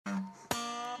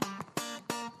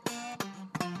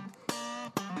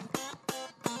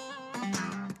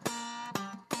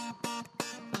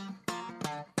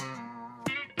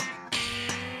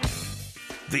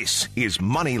This is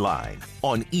Moneyline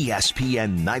on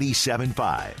ESPN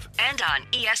 97.5. And on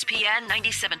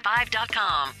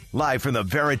ESPN975.com. Live from the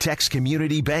Veritex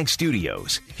Community Bank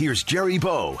Studios, here's Jerry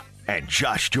Bow and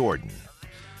Josh Jordan.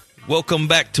 Welcome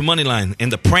back to Moneyline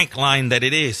and the prank line that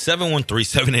it is,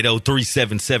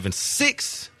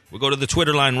 713-780-3776. We'll go to the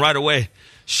Twitter line right away.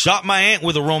 Shot my aunt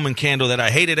with a Roman candle that I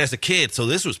hated as a kid, so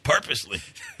this was purposely.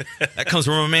 That comes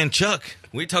from my man Chuck.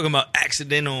 We're talking about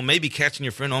accidental, maybe catching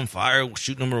your friend on fire,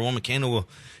 shooting them with a Roman candle. Well,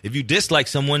 if you dislike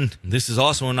someone, this is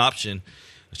also an option.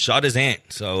 Shot his aunt.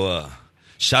 So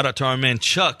shout out to our man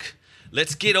Chuck.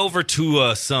 Let's get over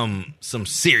to some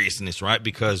seriousness, right?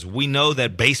 Because we know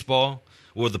that baseball,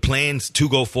 or the plans to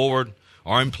go forward,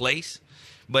 are in place.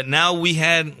 But now we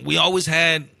always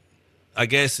had, I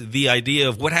guess, the idea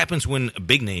of what happens when a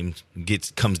big name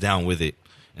comes down with it.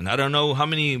 And I don't know how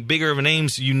many bigger of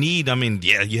names you need. I mean,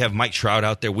 yeah, you have Mike Trout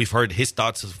out there. We've heard his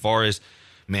thoughts as far as,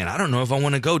 man, I don't know if I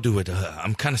want to go do it.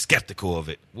 I'm kind of skeptical of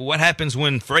it. Well, what happens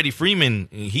when Freddie Freeman,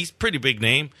 he's a pretty big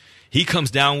name, he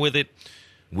comes down with it?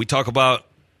 We talk about,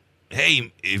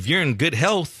 hey, if you're in good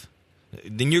health,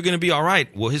 then you're going to be all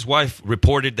right. Well, his wife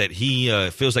reported that he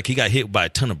feels like he got hit by a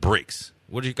ton of bricks.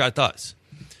 What are your guys' thoughts?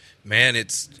 Man,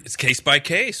 it's case by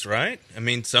case, right? I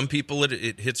mean, some people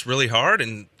it hits really hard,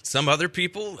 and some other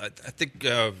people, I think,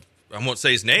 I won't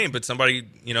say his name, but somebody,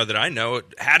 that I know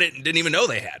had it and didn't even know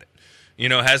they had it.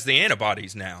 Has the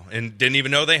antibodies now and didn't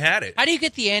even know they had it. How do you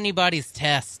get the antibodies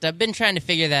test? I've been trying to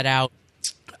figure that out.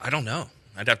 I don't know.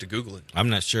 I'd have to Google it. I'm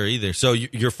not sure either. So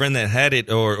your friend that had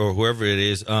it, or whoever it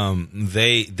is,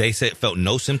 they said felt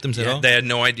no symptoms at all? They had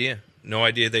no idea. No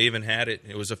idea they even had it.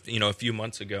 It was a few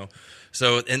months ago.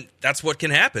 So, and that's what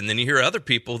can happen. Then you hear other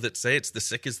people that say it's the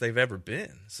sickest they've ever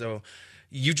been. So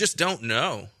you just don't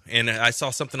know. And I saw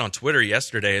something on Twitter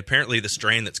yesterday. Apparently the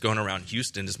strain that's going around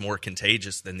Houston is more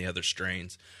contagious than the other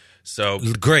strains. So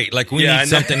great. Like we need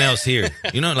something else here.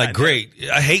 Great.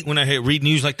 I hate when I read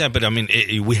news like that, but I mean,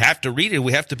 we have to read it.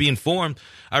 We have to be informed.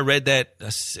 I read that. I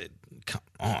said, come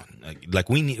on. Like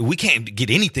we can't get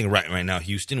anything right now,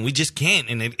 Houston. We just can't.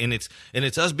 And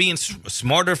it's us being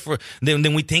smarter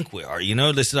than we think we are.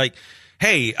 It's like,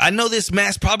 hey, I know this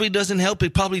mask probably doesn't help.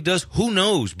 It probably does. Who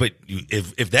knows? But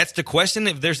if that's the question,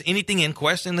 if there's anything in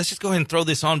question, let's just go ahead and throw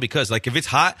this on, because like if it's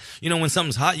hot, when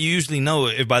something's hot, you usually know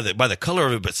it by the color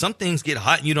of it. But some things get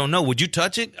hot and you don't know. Would you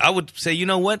touch it? I would say, you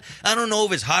know what? I don't know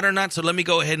if it's hot or not, so let me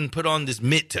go ahead and put on this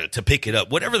mitt to pick it up.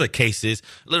 Whatever the case is,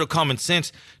 a little common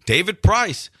sense. David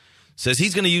Price says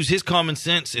he's going to use his common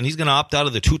sense and he's going to opt out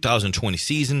of the 2020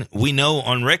 season. We know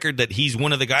on record that he's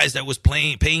one of the guys that was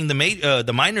paying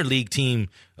the minor league team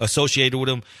associated with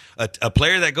him, a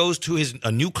player that goes to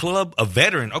a new club, a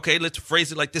veteran. Okay, let's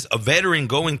phrase it like this: a veteran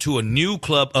going to a new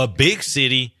club, a big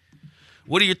city.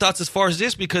 What are your thoughts as far as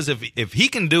this? Because if he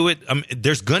can do it,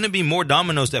 there's going to be more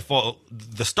dominoes that fall.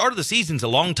 The start of the season's a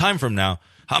long time from now.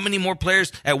 How many more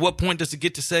players? At what point does it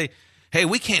get to say, hey,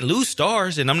 we can't lose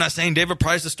stars? And I'm not saying David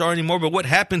Price is a star anymore, but what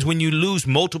happens when you lose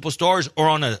multiple stars, or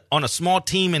on a small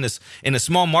team in a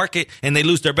small market and they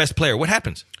lose their best player? What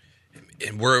happens?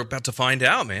 And we're about to find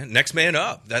out, man. Next man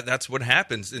up. That's what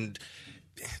happens. And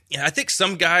I think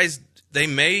some guys, they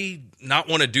may not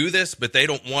want to do this, but they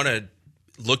don't want to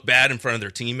look bad in front of their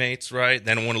teammates, right?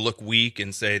 They don't want to look weak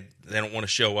and say they don't want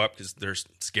to show up because they're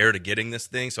scared of getting this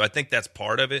thing. So I think that's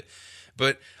part of it.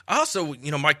 But also,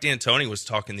 Mike D'Antoni was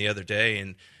talking the other day,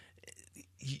 and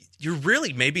you're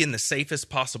really maybe in the safest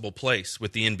possible place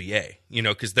with the NBA,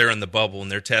 because they're in the bubble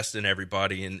and they're testing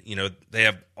everybody, and, they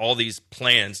have all these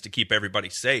plans to keep everybody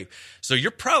safe. So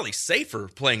you're probably safer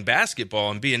playing basketball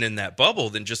and being in that bubble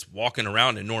than just walking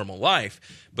around in normal life.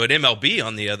 But MLB,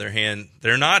 on the other hand,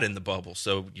 they're not in the bubble.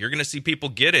 So you're going to see people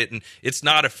get it, and it's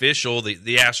not official.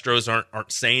 The Astros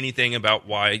aren't saying anything about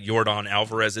why Yordan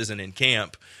Alvarez isn't in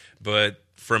camp. But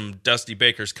from Dusty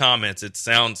Baker's comments, it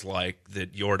sounds like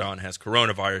that Yordan has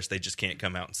coronavirus. They just can't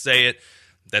come out and say it.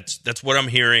 That's what I'm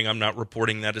hearing. I'm not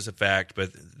reporting that as a fact,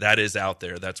 but that is out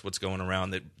there. That's what's going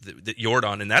around, that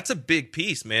Yordan. And that's a big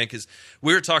piece, man, because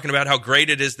we were talking about how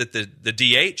great it is that the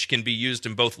DH can be used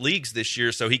in both leagues this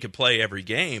year so he could play every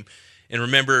game. And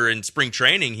remember, in spring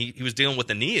training, he was dealing with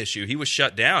a knee issue. He was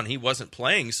shut down. He wasn't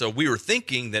playing. So we were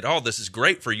thinking that, this is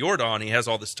great for Yordan. He has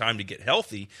all this time to get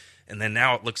healthy. And then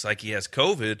now it looks like he has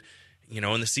COVID,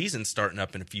 and the season's starting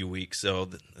up in a few weeks. So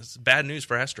that's bad news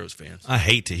for Astros fans. I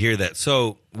hate to hear that.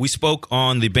 So we spoke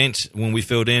on the bench when we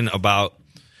filled in about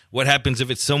what happens if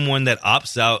it's someone that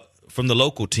opts out from the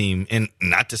local team. And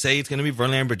not to say it's going to be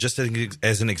Verlander, but just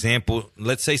as an example,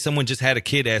 let's say someone just had a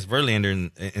kid as Verlander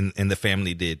and the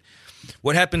family did.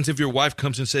 what happens if your wife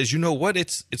comes and says, you know what,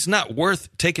 it's not worth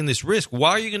taking this risk?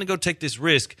 Why are you going to go take this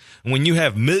risk when you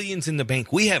have millions in the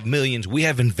bank? We have millions. We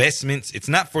have investments. It's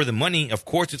not for the money. Of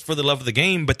course, it's for the love of the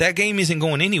game, but that game isn't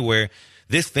going anywhere.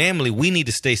 This family, we need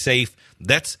to stay safe.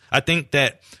 I think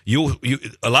that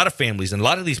a lot of families and a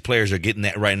lot of these players are getting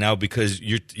that right now, because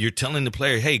you're telling the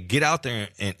player, hey, get out there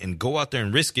and go out there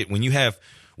and risk it. When you have,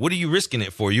 what are you risking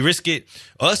it for? You risk it,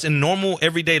 us in normal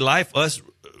everyday life, us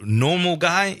normal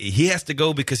guy, he has to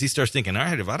go because he starts thinking, all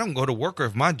right, if I don't go to work or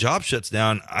if my job shuts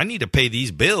down, I need to pay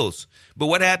these bills. But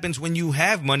what happens when you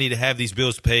have money to have these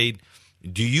bills paid?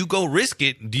 Do you go risk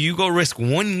it? Do you go risk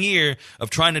 1 year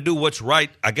of trying to do what's right,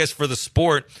 I guess, for the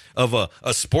sport of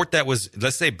a sport that was,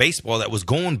 let's say baseball, that was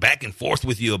going back and forth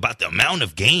with you about the amount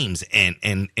of games and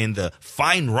the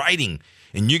fine writing,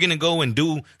 and you're going to go and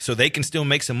do so they can still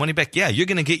make some money back? Yeah, you're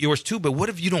going to get yours too, but what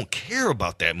if you don't care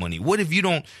about that money? What if you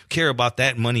don't care about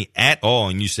that money at all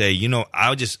and you say, you know,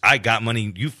 I got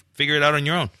money, you figure it out on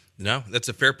your own? No, that's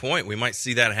a fair point. We might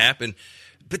see that happen.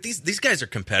 But these guys are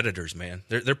competitors, man.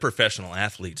 They're professional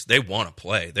athletes. They want to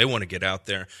play. They want to get out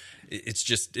there.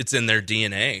 It's in their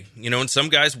DNA. You know, and some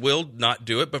guys will not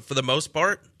do it, but for the most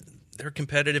part, they're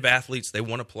competitive athletes. They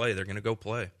want to play. They're going to go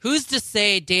play. Who's to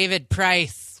say David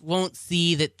Price won't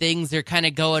see that things are kind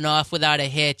of going off without a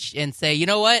hitch and say, you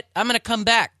know what, I'm going to come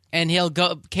back, and he'll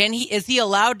go? Is he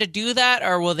allowed to do that,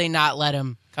 or will they not let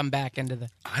him come back into the?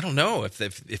 I don't know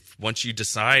if once you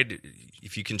decide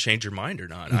if you can change your mind or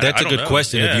not. That's a good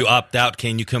question. Yeah. If you opt out,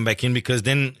 can you come back in? Because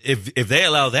then if they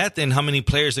allow that, then how many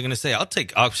players are going to say, I'll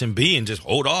take option B and just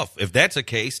hold off? If that's the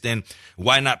case, then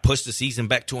why not push the season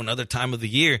back to another time of the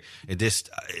year?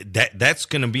 That's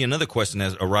going to be another question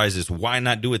that arises. Why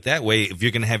not do it that way if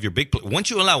you're going to have your big play? Once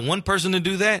you allow one person to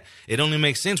do that, it only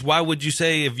makes sense. Why would you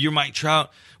say, if you're Mike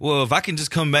Trout, well, if I can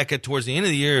just come back towards the end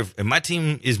of the year, if my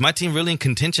team really in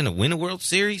contention to win a World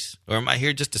Series, or am I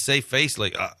here just to save face?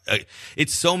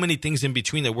 It's so many things in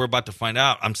between that we're about to find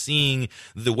out. I'm seeing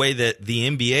the way that the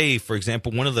NBA, for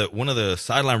example, one of the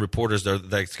sideline reporters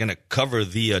that's going to cover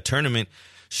the tournament,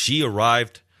 she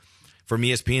arrived from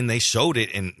ESPN. They showed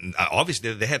it, and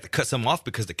obviously they had to cut some off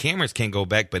because the cameras can't go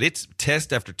back, but it's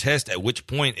test after test, at which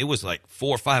point it was like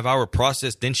 4 or 5 hour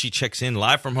process. Then she checks in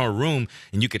live from her room,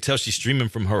 and you could tell she's streaming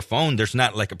from her phone. There's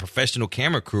not like a professional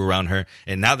camera crew around her,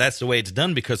 and now that's the way it's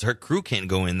done because her crew can't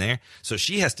go in there, so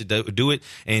she has to do it.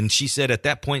 And she said at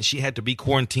that point she had to be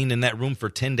quarantined in that room for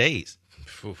 10 days.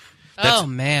 Oh,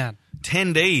 man.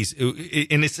 10 days.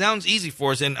 And it sounds easy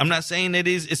for us, and I'm not saying it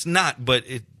is. It's not, but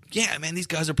yeah, man, these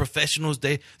guys are professionals.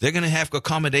 They're going to have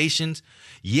accommodations.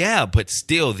 Yeah, but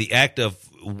still, the act of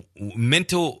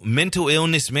mental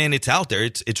illness, man, it's out there.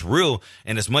 It's real.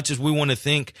 And as much as we want to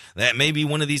think that maybe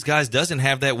one of these guys doesn't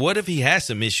have that, what if he has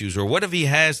some issues, or what if he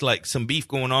has like some beef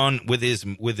going on with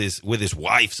his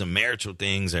wife, some marital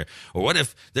things, or what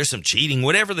if there's some cheating,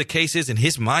 whatever the case is, and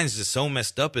his mind's just so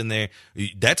messed up in there.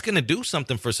 That's going to do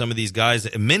something for some of these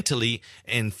guys mentally.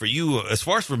 And for you, as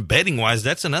far as from betting wise,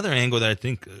 that's another angle that I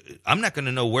think I'm not going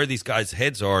to know where these guys'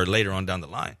 heads are later on down the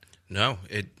line. No,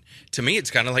 to me,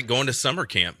 it's kind of like going to summer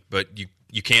camp, but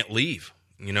you can't leave.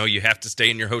 You know, you have to stay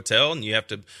in your hotel, and you have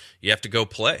to go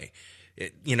play.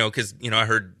 Because I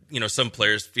heard some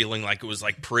players feeling like it was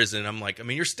like prison. I'm like, I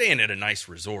mean, you're staying at a nice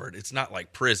resort. It's not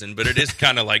like prison, but it is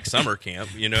kind of like summer camp.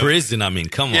 You know, prison. I mean,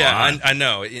 come on. Yeah, I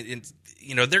know.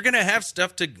 They're gonna have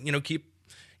stuff to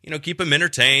keep them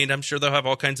entertained. I'm sure they'll have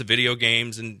all kinds of video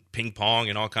games and ping pong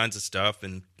and all kinds of stuff.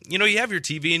 And you have your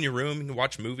TV in your room, you can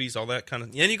watch movies, all that kind of.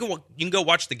 And you can go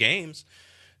watch the games.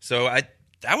 So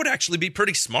that would actually be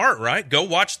pretty smart, right? Go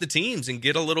watch the teams and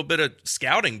get a little bit of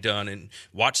scouting done and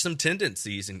watch some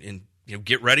tendencies and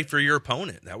get ready for your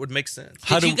opponent. That would make sense.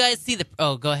 Did you guys see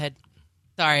Oh, go ahead.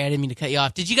 Sorry, I didn't mean to cut you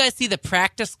off. Did you guys see the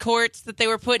practice courts that they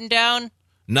were putting down?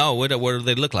 No, what do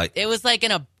they look like? It was like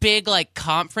in a big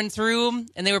conference room,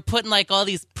 and they were putting all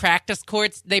these practice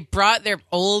courts. They brought their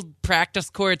old practice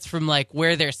courts from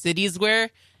where their cities were,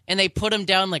 and they put them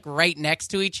down right next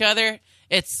to each other.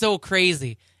 It's so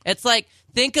crazy. It's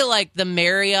think of the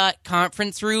Marriott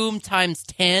conference room times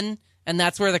 10, and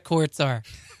that's where the courts are.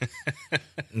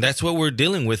 That's what we're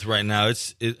dealing with right now.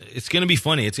 It's going to be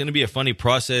funny. It's going to be a funny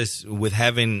process with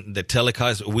having the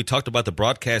telecast. We talked about the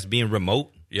broadcast being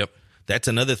remote. Yep. That's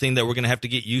another thing that we're going to have to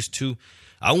get used to.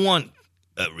 I want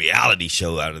a reality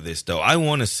show out of this, though. I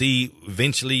want to see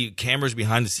eventually cameras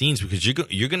behind the scenes, because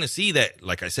you're going to see that,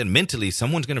 like I said, mentally,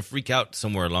 someone's going to freak out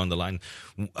somewhere along the line.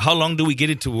 How long do we get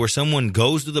into where someone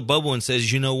goes to the bubble and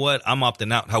says, you know what, I'm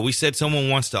opting out? How we said someone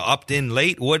wants to opt in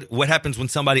late. What happens when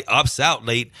somebody opts out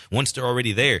late once they're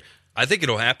already there? I think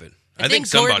it'll happen. I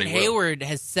think Gordon Hayward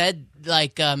has said,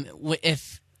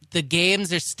 if the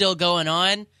games are still going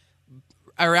on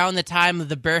around the time of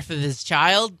the birth of his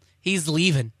child, he's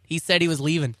leaving. He said he was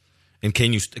leaving. And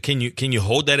can you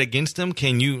hold that against him?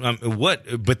 Can you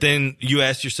what? But then you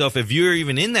ask yourself, if you're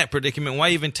even in that predicament, why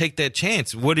even take that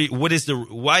chance?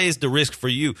 Why is the risk for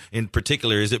you in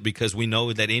particular? Is it because we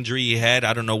know that injury he had?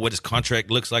 I don't know what his contract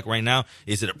looks like right now.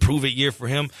 Is it a prove it year for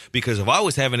him? Because if I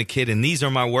was having a kid and these are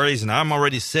my worries and I'm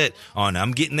already set on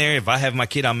I'm getting there. If I have my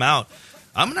kid, I'm out.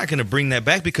 I'm not going to bring that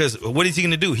back because what is he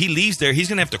going to do? He leaves there. He's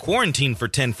going to have to quarantine for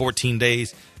 10, 14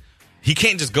 days. He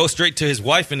can't just go straight to his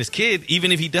wife and his kid,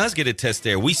 even if he does get a test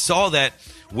there. We saw that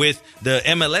with the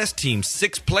MLS team.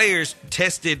 6 players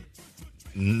tested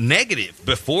negative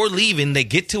before leaving. They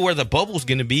get to where the bubble's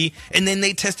going to be, and then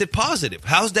they tested positive.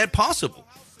 How's that possible?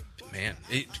 Man,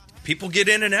 people get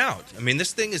in and out. I mean,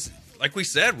 this thing is, like we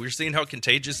said, we're seeing how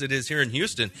contagious it is here in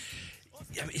Houston.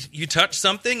 I mean, you touch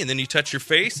something, and then you touch your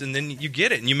face, and then you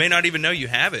get it, and you may not even know you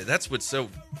have it. That's what's so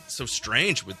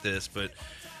strange with this, but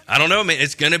I don't know, man.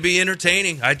 It's going to be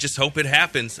entertaining. I just hope it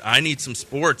happens. I need some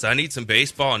sports. I need some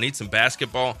baseball. I need some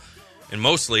basketball. And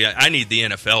mostly, I need the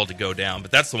NFL to go down.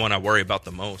 But that's the one I worry about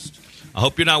the most. I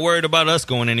hope you're not worried about us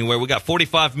going anywhere. We got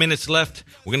 45 minutes left.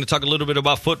 We're going to talk a little bit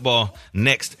about football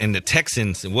next and the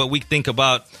Texans and what we think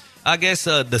about, I guess,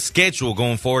 the schedule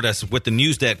going forward. That's with the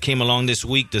news that came along this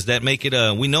week. Does that make it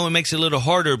we know it makes it a little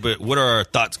harder, but what are our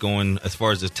thoughts going as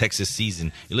far as the Texas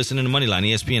season? You're listening to Moneyline,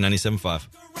 ESPN 97.5.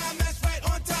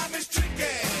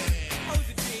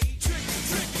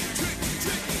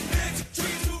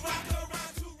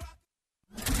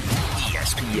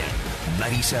 ESPN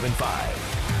 97.5.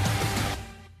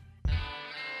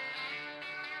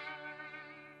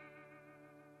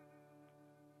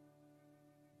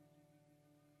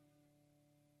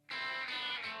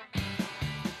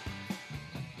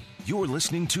 You're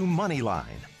listening to Moneyline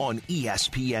on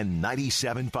ESPN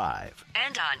 97.5.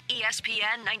 And on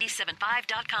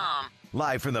ESPN975.com.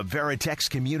 Live from the Veritex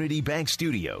Community Bank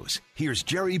Studios, here's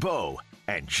Jerry Bow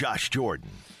and Josh Jordan.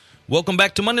 Welcome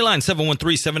back to Moneyline,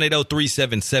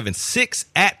 713-780-3776.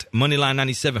 At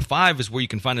Moneyline975 is where you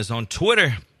can find us on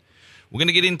Twitter. We're going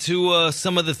to get into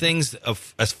some of the things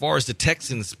as far as the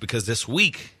Texans, because this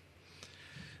week,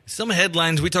 some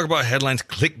headlines, we talk about headlines,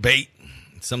 clickbait.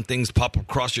 Some things pop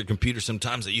across your computer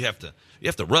sometimes that you have to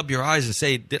rub your eyes and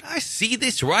say, did I see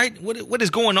this right? What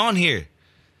is going on here?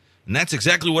 And that's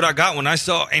exactly what I got when I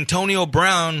saw Antonio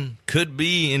Brown could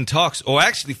be in talks. Or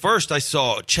actually, first I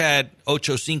saw Chad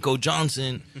Ochocinco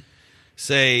Johnson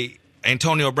say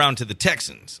Antonio Brown to the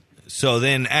Texans. So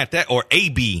then at that, or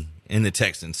AB in the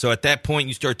Texans. So at that point,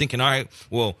 you start thinking, all right,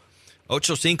 well,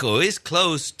 Ochocinco is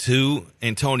close to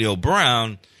Antonio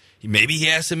Brown. Maybe he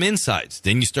has some insights.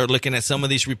 Then you start looking at some of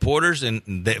these reporters, and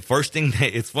the first thing,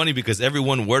 it's funny because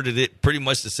everyone worded it pretty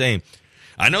much the same.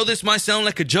 I know this might sound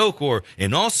like a joke, or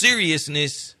in all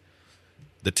seriousness,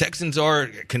 the Texans are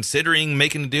considering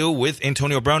making a deal with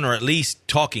Antonio Brown, or at least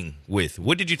talking with.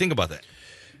 What did you think about that?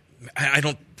 I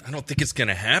don't think it's going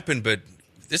to happen, but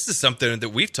this is something that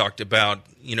we've talked about.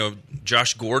 You know,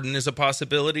 Josh Gordon is a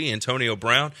possibility, Antonio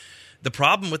Brown. The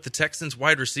problem with the Texans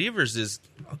wide receivers is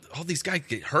all these guys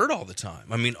get hurt all the time.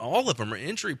 I mean, all of them are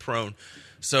injury prone.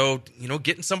 So, you know,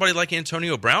 getting somebody like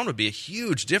Antonio Brown would be a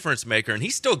huge difference maker. And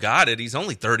he's still got it. He's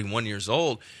only 31 years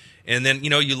old. And then, you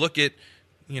know, you look at,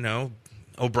 you know,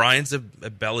 O'Brien's a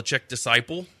Belichick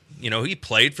disciple. You know, he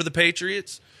played for the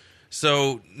Patriots.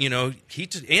 So, you know,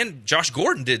 and Josh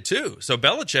Gordon did too. So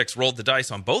Belichick's rolled the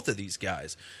dice on both of these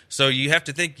guys. So you have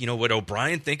to think, you know, would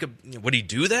O'Brien think of, would he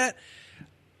do that?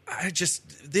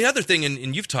 The other thing,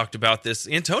 and you've talked about this,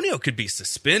 Antonio could be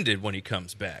suspended when he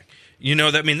comes back. You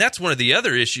know, that's one of the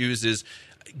other issues is,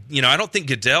 you know, I don't think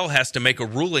Goodell has to make a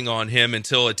ruling on him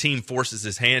until a team forces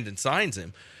his hand and signs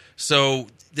him. So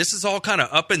this is all kind of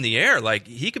up in the air. Like,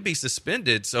 he could be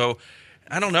suspended. So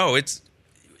I don't know. It's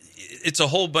a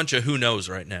whole bunch of who knows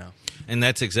right now. And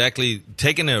that's exactly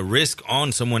taking a risk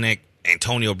on someone like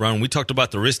Antonio Brown. We talked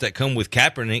about the risks that come with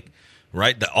Kaepernick,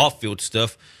 right? The off-field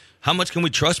stuff. How much can we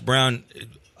trust Brown?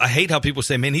 I hate how people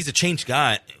say, man, he's a changed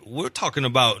guy. We're talking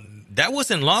about that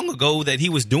wasn't long ago that he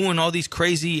was doing all these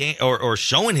crazy or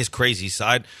showing his crazy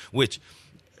side, which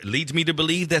leads me to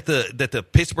believe that the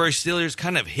Pittsburgh Steelers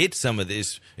kind of hid some of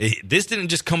this. This didn't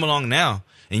just come along now.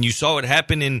 And you saw it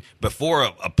happen before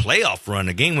a playoff run,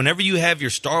 a game. Whenever you have your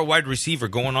star wide receiver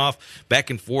going off back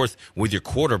and forth with your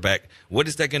quarterback, what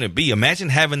is that going to be? Imagine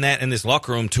having that in this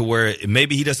locker room to where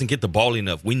maybe he doesn't get the ball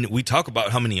enough. We talk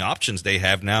about how many options they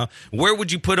have now. Where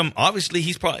would you put him? Obviously,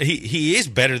 he is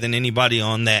better than anybody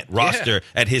on that roster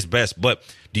at his best. But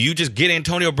Do you just get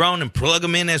Antonio Brown and plug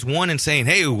him in as one and saying,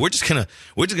 hey, we're just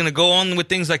gonna go on with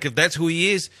things like if that's who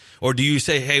he is? Or do you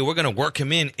say, hey, we're gonna work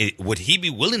him in? Would he be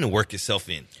willing to work himself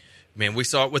in? Man, we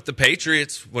saw it with the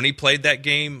Patriots when he played that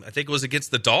game. I think it was against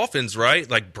the Dolphins, right?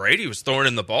 Like Brady was throwing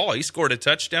in the ball. He scored a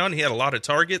touchdown. He had a lot of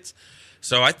targets.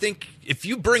 So I think if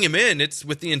you bring him in, it's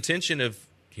with the intention of,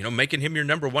 making him your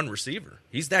number one receiver.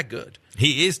 He's that good.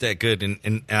 He is that good,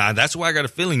 and that's why I got a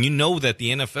feeling. That the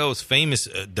NFL is famous.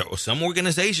 Some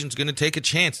organizations going to take a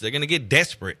chance. They're going to get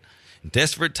desperate.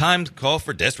 Desperate times call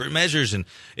for desperate measures, and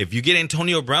if you get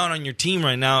Antonio Brown on your team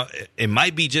right now, it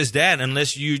might be just that.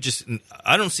 Unless you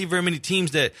I don't see very many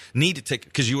teams that need to take.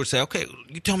 Because you would say, okay,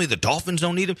 you tell me the Dolphins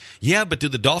don't need him. Yeah, but do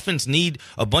the Dolphins need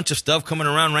a bunch of stuff coming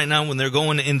around right now when they're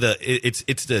going in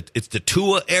it's the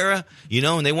Tua era,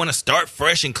 and they want to start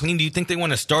fresh and clean? Do you think they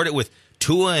want to start it with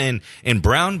Tua and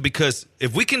Brown? Because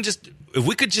if we could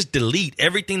just delete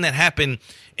everything that happened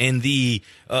in the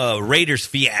Raiders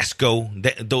fiasco,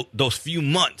 those few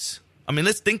months. I mean,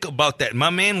 let's think about that. My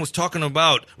man was talking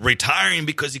about retiring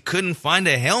because he couldn't find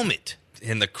a helmet.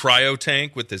 In the cryo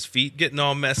tank with his feet getting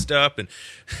all messed up and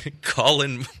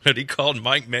calling what he called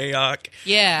Mike Mayock.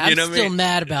 Yeah, I'm still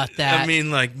mad about that. I mean,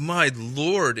 like, my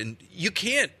Lord. And you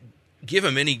can't give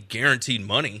him any guaranteed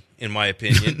money, in my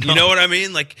opinion. No. You know what I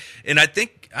mean? Like, and I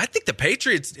think the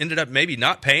Patriots ended up maybe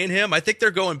not paying him. I think they're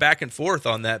going back and forth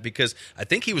on that because I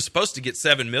think he was supposed to get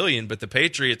 $7 million, but the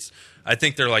Patriots, I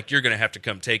think they're like, you're going to have to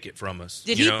come take it from us.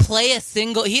 Did he play a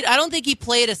single? I don't think he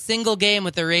played a single game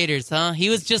with the Raiders, huh? He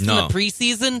was just in the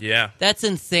preseason. Yeah, that's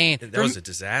insane. That was a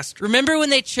disaster. Remember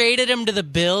when they traded him to the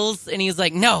Bills, and he was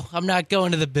like, "No, I'm not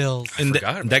going to the Bills." And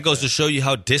that goes to show you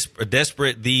how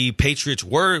desperate the Patriots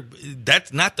were.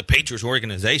 That's not the Patriots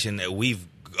organization that we've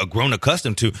grown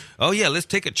accustomed to. Oh yeah, let's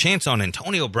take a chance on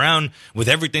Antonio Brown with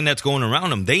everything that's going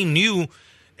around him. They knew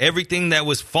everything that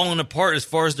was falling apart as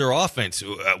far as their offense.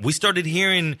 We started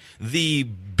hearing the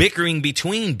bickering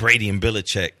between Brady and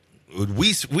Belichick.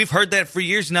 We've heard that for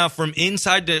years now from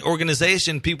inside the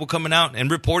organization, people coming out and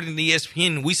reporting to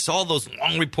ESPN. We saw those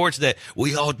long reports that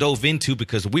we all dove into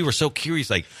because we were so curious,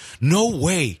 like, no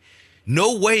way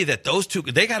that those two,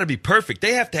 they got to be perfect.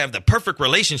 They have to have the perfect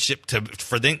relationship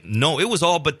for them. No, it was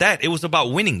all but that. It was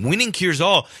about winning. Winning cures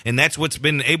all, and that's what's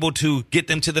been able to get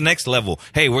them to the next level.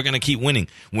 Hey, we're going to keep winning.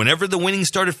 Whenever the winning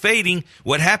started fading,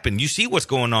 what happened? You see what's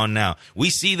going on now. We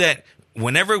see that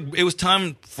whenever it was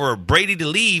time for Brady to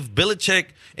leave, Belichick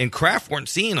and Kraft weren't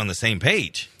seeing on the same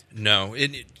page. No,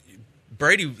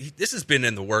 Brady, this has been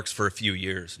in the works for a few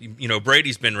years.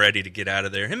 Brady's been ready to get out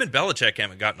of there. Him and Belichick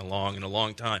haven't gotten along in a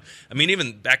long time. I mean,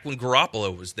 even back when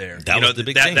Garoppolo was there, that was the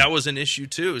big thing. That was an issue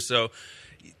too. So,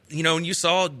 and you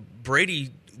saw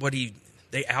Brady,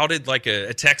 they outed like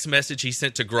a text message he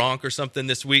sent to Gronk or something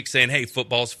this week saying, hey,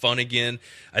 football's fun again.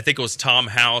 I think it was Tom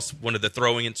House, one of the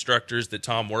throwing instructors that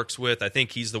Tom works with. I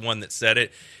think he's the one that said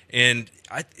it. And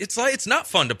it's not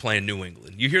fun to play in New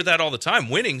England. You hear that all the time.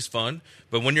 Winning's fun,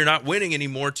 but when you're not winning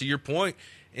anymore, to your point,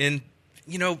 and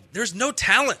there's no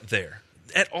talent there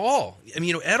at all. I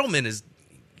mean, Edelman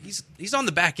he's on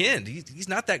the back end. He's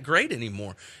not that great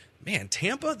anymore. Man,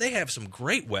 Tampa, they have some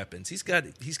great weapons. He's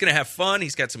going to have fun.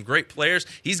 He's got some great players.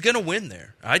 He's going to win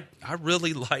there. I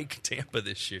really like Tampa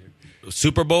this year.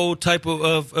 Super Bowl type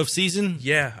of season?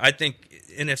 Yeah, I think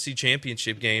NFC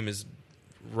Championship game is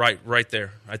right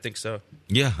there. I think so.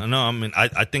 Yeah, I know. I mean,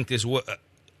 I think this.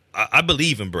 I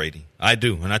believe in Brady. I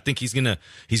do, and I think he's gonna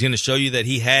show you that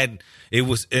he had it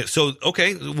was so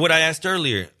okay. What I asked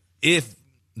earlier, is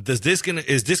this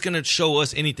gonna show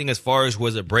us anything as far as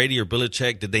was it Brady or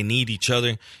Belichick? Did they need each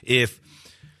other?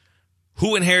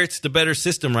 Who inherits the better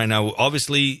system right now?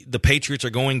 Obviously, the Patriots are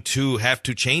going to have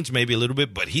to change maybe a little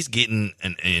bit, but he's getting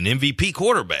an MVP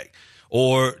quarterback.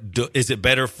 Or is it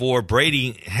better for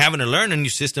Brady having to learn a new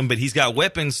system, but he's got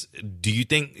weapons? Do you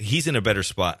think he's in a better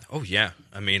spot? Oh yeah,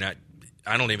 I mean, I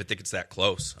don't even think it's that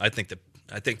close. I think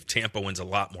Tampa wins a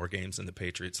lot more games than the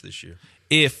Patriots this year.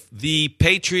 If the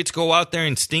Patriots go out there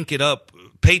and stink it up,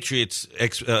 Patriots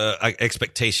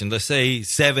expectation, let's say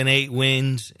 7-8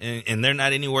 wins, and they're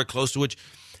not anywhere close to it,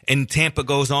 and Tampa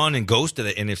goes on and goes to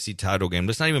the NFC title game.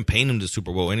 Let's not even paint them to the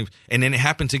Super Bowl, and then it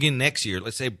happens again next year.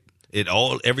 Let's say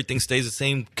everything stays the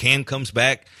same. Cam comes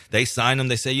back, they sign him.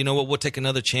 They say, you know what, we'll take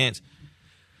another chance.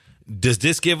 Does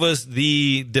this give us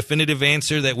the definitive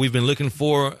answer that we've been looking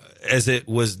for? As it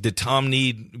was, did Tom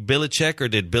need Belichick or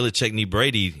did Belichick need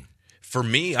Brady? For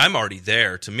me, I'm already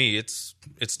there. To me, it's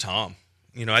Tom.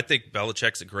 I think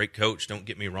Belichick's a great coach. Don't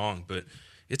get me wrong, but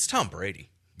it's Tom Brady.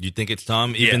 You think it's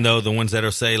Tom? Even though the ones that are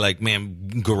say like, man,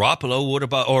 Garoppolo, what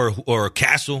about or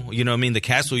Castle? You know what I mean? The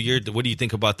Castle year, what do you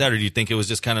think about that? Or do you think it was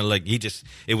just kind of like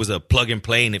it was a plug and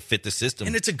play and it fit the system?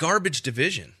 And it's a garbage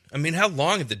division. I mean, how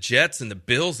long have the Jets and the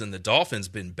Bills and the Dolphins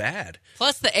been bad?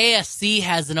 Plus, the AFC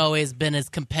hasn't always been as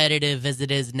competitive as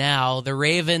it is now. The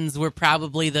Ravens were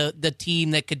probably the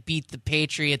team that could beat the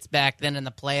Patriots back then in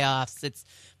the playoffs.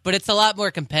 But it's a lot more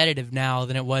competitive now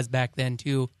than it was back then,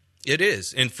 too. It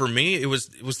is. And for me, it was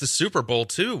the Super Bowl,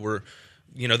 too, where,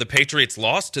 the Patriots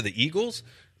lost to the Eagles.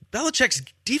 Belichick's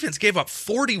defense gave up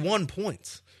 41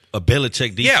 points. A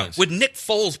Belichick defense. Yeah, with Nick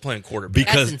Foles playing quarterback.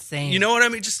 Because, that's insane. You know what I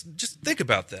mean? Just think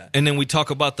about that. And then we talk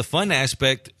about the fun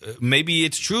aspect. Maybe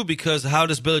it's true because how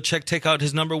does Belichick take out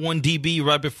his number one DB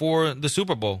right before the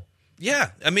Super Bowl?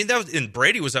 Yeah, I mean, and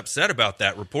Brady was upset about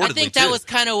that, reportedly, I think that was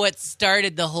kind of what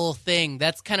started the whole thing.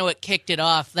 That's kind of what kicked it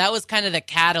off. That was kind of the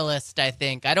catalyst, I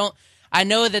think. I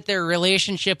know that their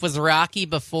relationship was rocky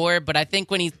before, but I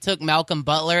think when he took Malcolm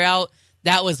Butler out,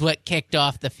 that was what kicked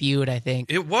off the feud, I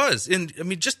think. It was. And, I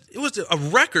mean, it was a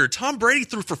record. Tom Brady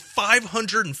threw for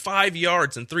 505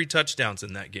 yards and 3 touchdowns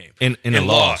in that game. And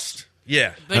lost.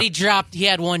 Yeah. But he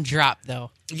had one drop,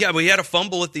 though. Yeah, but he had a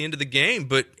fumble at the end of the game.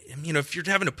 But, if you're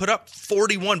having to put up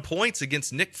 41 points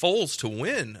against Nick Foles to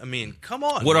win, I mean, come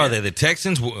on. What are they, the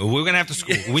Texans? We're going to have to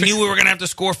score. We knew we were going to have to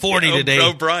score 40 today.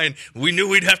 Oh, Brian, we knew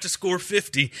we'd have to score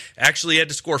 50. Actually, had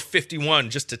to score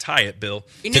 51 just to tie it, Bill.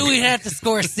 We knew we'd have to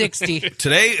score 60.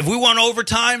 Today, if we want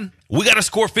overtime, we got to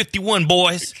score 51,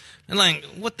 boys. And like,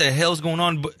 what the hell's going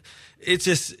on? But it's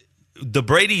just the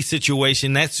Brady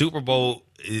situation, that Super Bowl,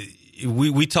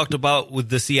 we talked about with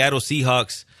the Seattle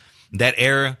Seahawks, that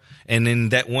era. And then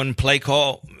that one play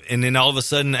call, and then all of a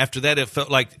sudden after that, it felt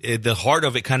like the heart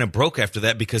of it kind of broke after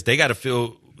that because they got to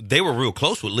feel they were real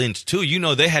close with Lynch too.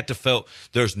 They had to felt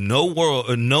there's no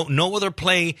other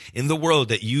play in the world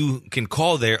that you can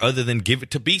call there other than give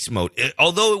it to beast mode.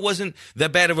 Although it wasn't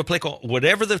that bad of a play call,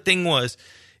 whatever the thing was,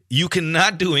 you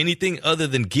cannot do anything other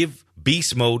than give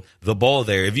beast mode the ball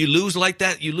there. If you lose like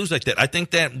that, you lose like that. I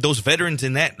think that those veterans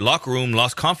in that locker room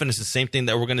lost confidence. The same thing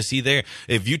that we're going to see there.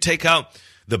 If you take out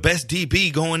the best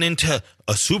DB going into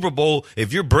a Super Bowl,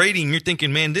 if you're Brady and you're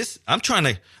thinking, man, I'm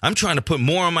trying to put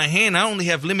more on my hand. I only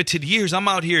have limited years. I'm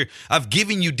out here. I've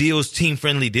given you deals,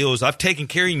 team-friendly deals. I've taken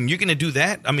care of you. And you're going to do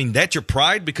that? I mean, that's your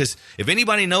pride? Because if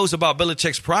anybody knows about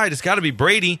Belichick's pride, it's got to be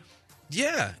Brady.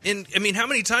 Yeah. And, I mean, how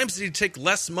many times did he take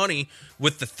less money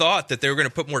with the thought that they were going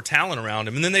to put more talent around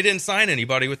him? And then they didn't sign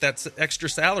anybody with that extra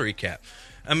salary cap.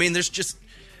 I mean, there's just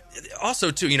 –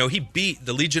 also, too, he beat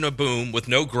the Legion of Boom with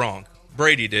no Gronk.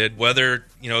 Brady did, whether,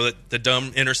 the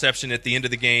dumb interception at the end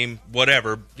of the game,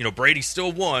 whatever, Brady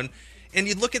still won. And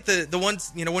you look at the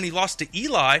ones, when he lost to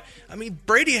Eli, I mean,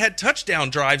 Brady had touchdown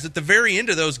drives at the very end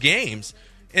of those games.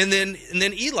 And then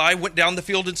Eli went down the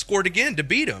field and scored again to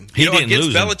beat him.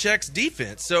 Against Belichick's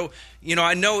defense. So,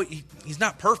 I know he's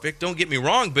not perfect, don't get me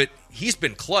wrong, but he's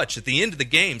been clutch at the end of the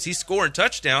games. He's scoring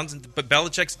touchdowns, but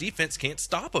Belichick's defense can't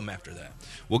stop him after that.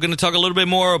 We're going to talk a little bit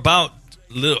more about,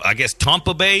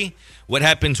 Tampa Bay. What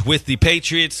happens with the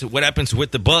Patriots? What happens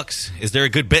with the Bucks? Is there a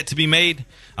good bet to be made?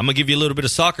 I'm going to give you a little bit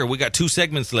of soccer. We got 2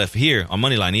 segments left here on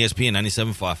Moneyline, ESPN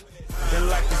 97.5.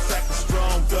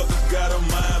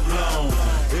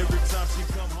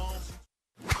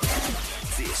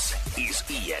 This is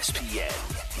ESPN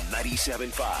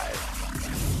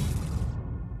 97.5.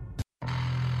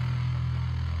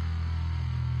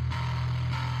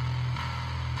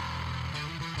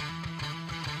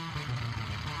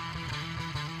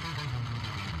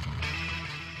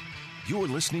 You're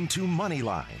listening to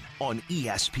Moneyline on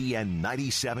ESPN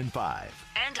 97.5.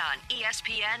 And on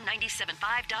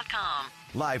ESPN975.com.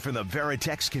 Live from the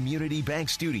Veritex Community Bank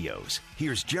Studios,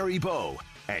 here's Jerry Bow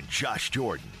and Josh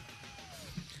Jordan.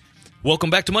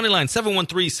 Welcome back to Moneyline.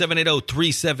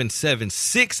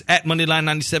 713-780-3776 at Moneyline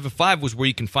 97.5 was where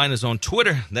you can find us on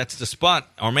Twitter. That's the spot.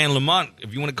 Our man Lamont,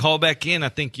 if you want to call back in, I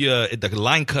think the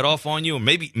line cut off on you, or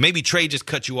maybe Trey just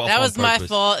cut you off. That on was purpose. my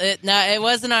fault. It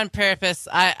wasn't on purpose.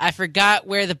 I forgot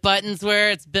where the buttons were.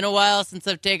 It's been a while since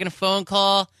I've taken a phone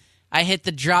call. I hit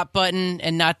the drop button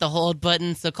and not the hold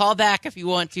button. So call back if you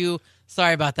want to.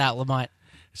 Sorry about that, Lamont.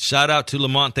 Shout out to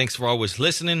Lamont. Thanks for always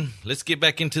listening. Let's get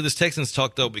back into this Texans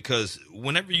talk, though, because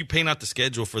whenever you paint out the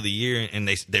schedule for the year and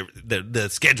the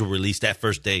schedule release that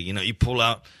first day, you pull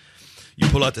out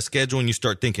the schedule and you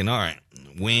start thinking, all right,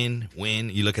 win.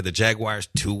 You look at the Jaguars,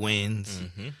 2 wins.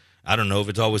 Mm-hmm. I don't know if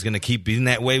it's always going to keep being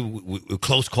that way with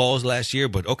close calls last year,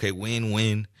 but okay,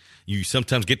 win. You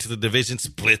sometimes get to the division,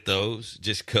 split those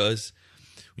just because.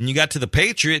 When you got to the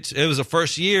Patriots, it was the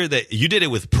first year that you did it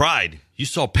with pride. You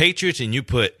saw Patriots and you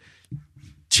put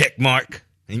check mark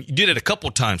And you did it a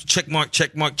couple times. Check mark,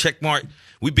 check mark, check mark.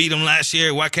 We beat them last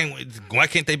year. Why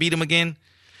can't they beat them again?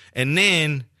 And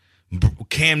then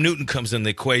Cam Newton comes in the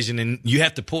equation, and you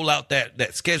have to pull out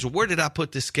that schedule. Where did I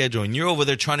put this schedule? And you're over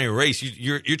there trying to erase.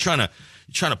 You're trying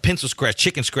to pencil scratch,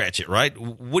 chicken scratch it, right?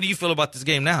 What do you feel about this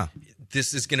game now?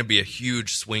 This is going to be a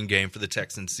huge swing game for the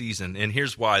Texans season, and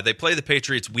here's why. They play the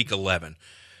Patriots week 11.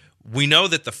 We know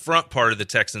that the front part of the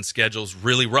Texans schedule is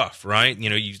really rough, right? You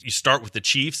know, you start with the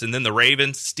Chiefs and then the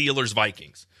Ravens, Steelers,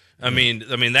 Vikings. I mean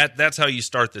that's how you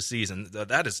start the season.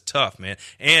 That is tough, man.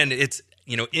 And it's,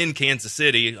 you know, in Kansas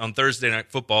City on Thursday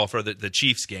Night Football for the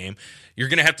Chiefs game. You're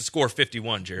going to have to score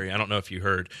 51, Jerry. I don't know if you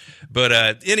heard. But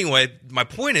anyway, my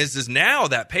point is now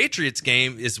that Patriots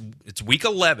game it's week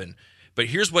 11. But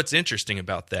here's what's interesting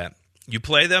about that. You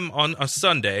play them on a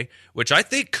Sunday, which I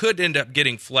think could end up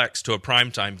getting flexed to a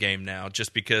primetime game now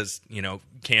just because, you know,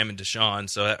 Cam and Deshaun.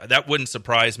 So that wouldn't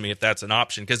surprise me if that's an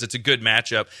option because it's a good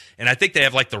matchup. And I think they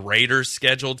have, like, the Raiders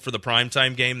scheduled for the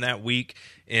primetime game that week.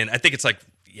 And I think it's like,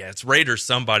 yeah, it's Raiders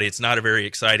somebody. It's not a very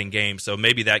exciting game, so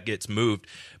maybe that gets moved.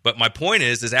 But my point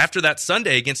is after that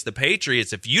Sunday against the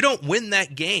Patriots, if you don't win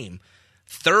that game,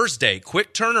 Thursday,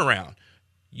 quick turnaround,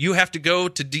 you have to go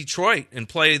to Detroit and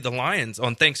play the Lions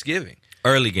on Thanksgiving.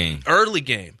 Early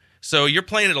game. So you're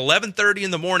playing at 11:30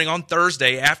 in the morning on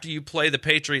Thursday after you play the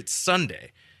Patriots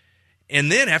Sunday.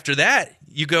 And then after that,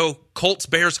 you go Colts,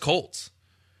 Bears, Colts.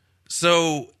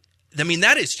 So, I mean,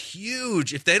 that is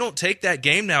huge if they don't take that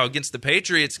game now against the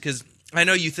Patriots, because I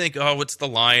know you think, oh, it's the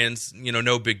Lions, you know,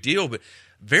 no big deal. But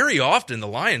very often the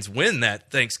Lions win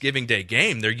that Thanksgiving Day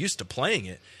game. They're used to playing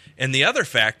it. And the other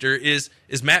factor is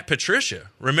Matt Patricia.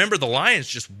 Remember, the Lions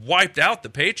just wiped out the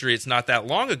Patriots not that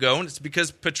long ago, and it's because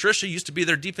Patricia used to be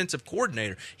their defensive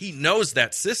coordinator. He knows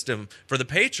that system for the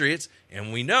Patriots,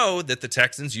 and we know that the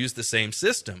Texans use the same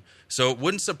system. So it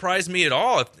wouldn't surprise me at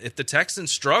all if the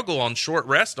Texans struggle on short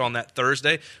rest on that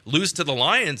Thursday, lose to the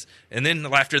Lions, and then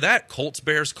after that, Colts,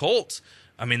 Bears, Colts.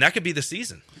 I mean, that could be the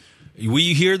season.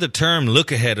 We hear the term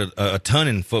look ahead a ton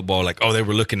in football, like, oh, they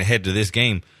were looking ahead to this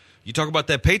game. You talk about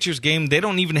that Patriots game, they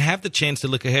don't even have the chance to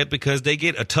look ahead because they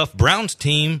get a tough Browns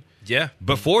team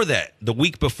before that, the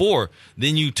week before.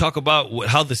 Then you talk about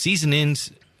how the season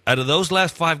ends. Out of those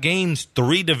last 5 games,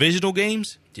 3 divisional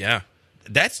games? Yeah.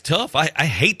 That's tough. I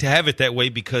hate to have it that way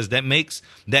because that makes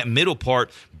that middle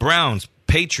part, Browns,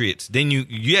 Patriots. Then you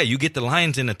get the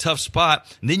Lions in a tough spot.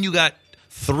 And then you got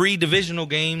 3 divisional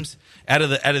games out of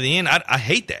the end. I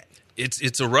hate that.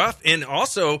 It's a rough, and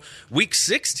also week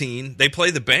 16 they play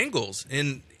the Bengals,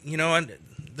 and you know, and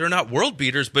they're not world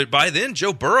beaters, but by then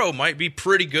Joe Burrow might be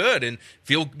pretty good and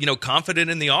feel, you know,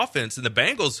 confident in the offense. And the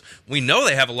Bengals, we know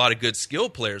they have a lot of good skill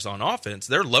players on offense.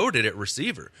 They're loaded at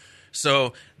receiver,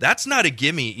 so that's not a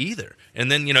gimme either.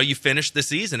 And then, you know, you finish the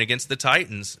season against the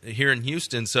Titans here in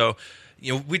Houston. So,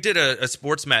 you know, we did a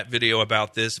Sports Mat video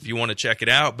about this if you want to check it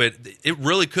out, but it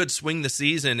really could swing the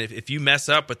season if you mess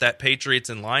up with that Patriots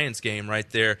and Lions game right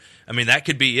there. I mean, that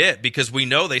could be it because we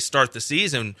know they start the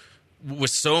season with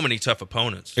so many tough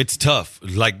opponents. It's tough.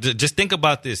 Like, just think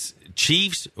about this.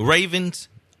 Chiefs, Ravens,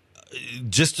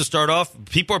 just to start off,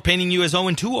 people are painting you as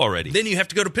 0-2 already. Then you have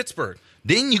to go to Pittsburgh.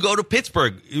 Then you go to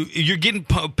Pittsburgh. You're getting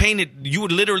painted. You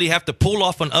would literally have to pull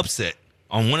off an upset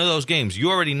on one of those games. You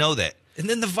already know that. And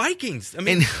then the Vikings. I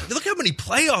mean, look how many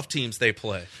playoff teams they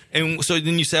play. And so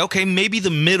then you say, okay, maybe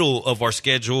the middle of our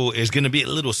schedule is going to be a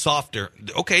little softer.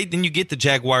 Okay, then you get the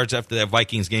Jaguars after that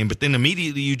Vikings game, but then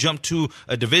immediately you jump to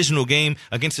a divisional game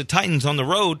against the Titans on the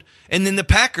road, and then the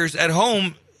Packers at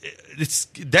home.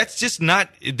 That's just not.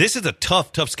 This is a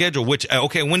tough schedule. Which,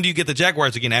 okay, when do you get the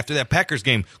Jaguars again after that Packers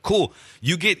game? Cool.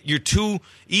 You get your 2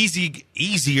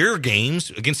 easier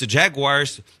games against the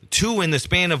Jaguars, 2 in the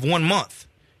span of 1 month.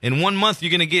 In 1 month, you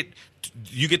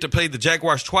get to play the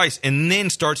Jaguars twice, and then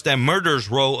starts that murderer's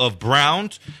row of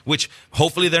Browns, which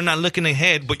hopefully they're not looking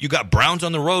ahead, but you got Browns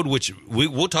on the road, which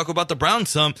we'll talk about the Browns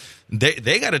some.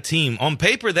 They got a team. On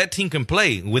paper, that team can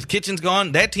play. With Kitchens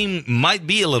gone, that team might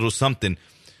be a little something.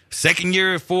 Second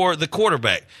year for the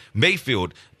quarterback,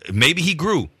 Mayfield. Maybe he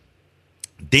grew.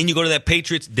 Then you go to that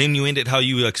Patriots, then you end it how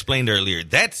you explained earlier.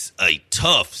 That's a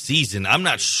tough season. I'm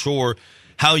not sure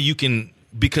how you can...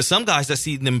 Because some guys, I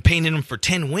see them painting them for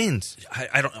 10 wins.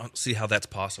 I don't see how that's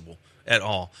possible at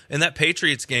all. And that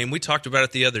Patriots game, we talked about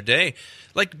it the other day.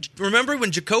 Like, remember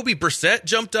when Jacoby Brissett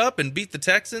jumped up and beat the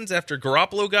Texans after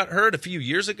Garoppolo got hurt a few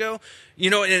years ago? You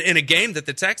know, in a game that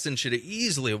the Texans should have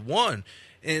easily have won.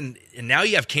 And now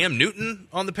you have Cam Newton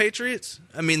on the Patriots.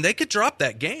 I mean, they could drop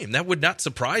that game. That would not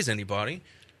surprise anybody.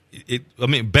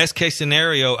 Best case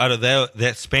scenario out of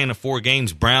that span of 4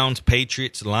 games, Browns,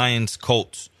 Patriots, Lions,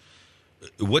 Colts.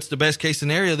 what's the best case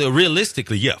scenario? Though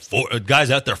realistically, yeah,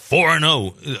 guys out there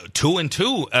 4-0,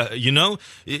 2-2. You know,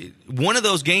 one of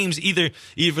those games, either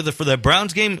for the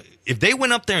Browns game, if they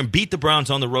went up there and beat the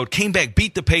Browns on the road, came back,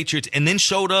 beat the Patriots, and then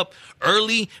showed up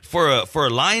early for a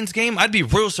Lions game, I'd be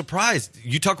real surprised.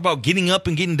 You talk about getting up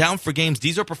and getting down for games.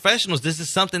 These are professionals. This is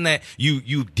something that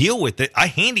you deal with. I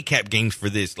handicap games for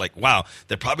this. Like, wow,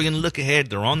 they're probably going to look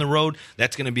ahead. They're on the road.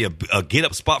 That's going to be a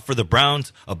get-up spot for the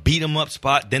Browns, a beat-em-up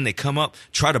spot. Then they come up,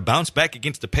 try to bounce back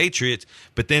against the Patriots,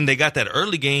 but then they got that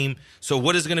early game. So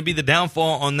what is going to be the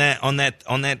downfall on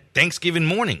that Thanksgiving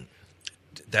morning?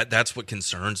 That's what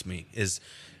concerns me. Is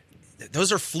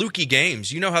those are fluky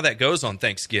games. You know how that goes on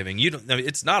Thanksgiving.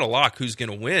 It's not a lock who's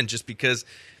going to win just because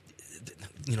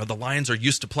the Lions are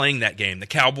used to playing that game. The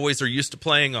Cowboys are used to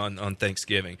playing on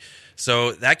Thanksgiving.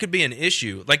 So that could be an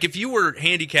issue. Like if you were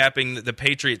handicapping the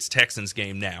Patriots-Texans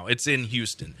game now, it's in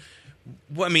Houston.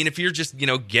 Well, I mean, if you're just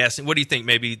guessing, what do you think?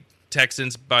 Maybe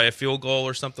Texans by a field goal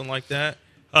or something like that?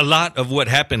 A lot of what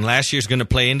happened last year is going to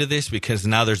play into this because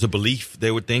now there's a belief they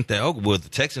would think that, the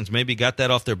Texans maybe got that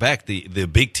off their back, the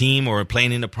big team or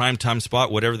playing in a primetime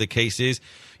spot, whatever the case is.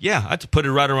 Yeah, I'd put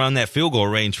it right around that field goal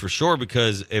range for sure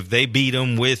because if they beat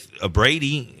them with a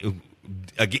Brady,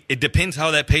 it depends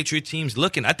how that Patriot team's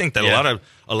looking. I think that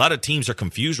a lot of teams are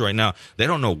confused right now. They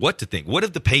don't know what to think. What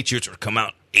if the Patriots would come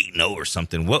out 8-0 or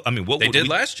something? What they did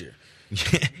last year.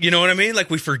 You know what I mean? Like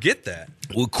we forget that.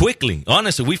 Well, quickly,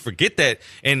 honestly, we forget that,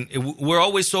 and we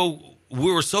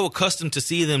were so accustomed to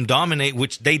see them dominate,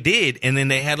 which they did, and then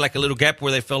they had like a little gap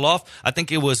where they fell off. I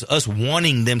think it was us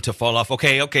wanting them to fall off.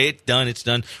 Okay, it's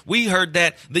done. We heard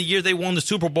that the year they won the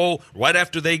Super Bowl, right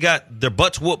after they got their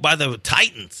butts whooped by the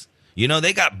Titans.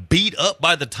 They got beat up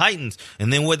by the Titans,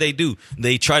 and then what they do?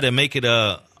 They try to make it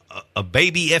a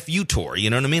baby FU tour, you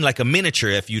know what I mean? Like a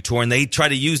miniature FU tour, and they try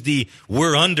to use the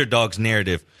we're underdogs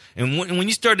narrative. And when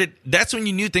you started, that's when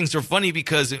you knew things were funny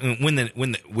because when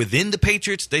within the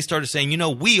Patriots, they started saying,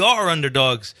 we are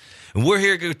underdogs, and we're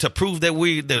here to prove that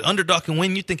the underdog can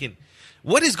win. You're thinking,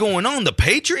 what is going on? The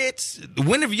Patriots?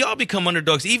 When have y'all become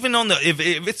underdogs? Even on if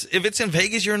it's in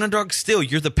Vegas, you're an underdog. Still,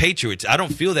 you're the Patriots. I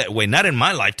don't feel that way. Not in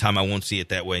my lifetime. I won't see it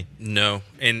that way. No,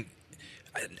 and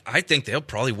I think they'll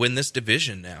probably win this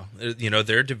division now.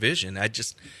 Their division.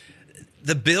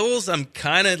 The Bills, I'm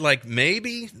kind of like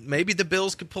maybe the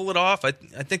Bills could pull it off. I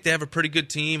think they have a pretty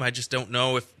good team. I just don't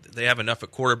know if they have enough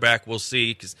at quarterback. We'll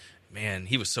see because, man,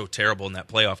 he was so terrible in that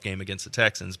playoff game against the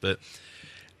Texans. But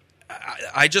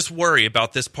I just worry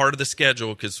about this part of the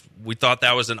schedule because we thought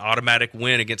that was an automatic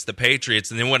win against the Patriots.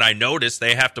 And then when I noticed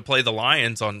they have to play the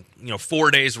Lions on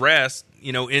 4 days rest,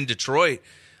 in Detroit,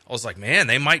 I was like, man,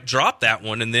 they might drop that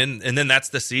one, and then that's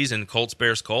the season. Colts,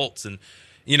 Bears, Colts, and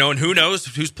and who knows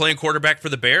who's playing quarterback for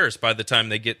the Bears by the time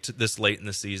they get to this late in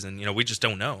the season. We just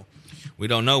don't know. We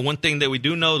don't know. One thing that we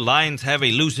do know: Lions have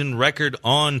a losing record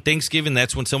on Thanksgiving.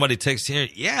 That's when somebody texts here,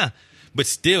 yeah. But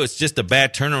still, it's just a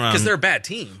bad turnaround. Because they're a bad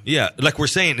team. Yeah, like we're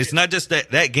saying, it's not just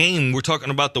that game. We're talking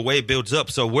about the way it builds up.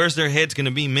 So where's their heads going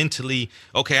to be mentally,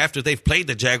 okay, after they've played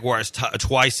the Jaguars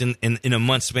twice in a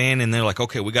month span, and they're like,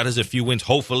 okay, we got us a few wins,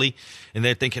 hopefully. And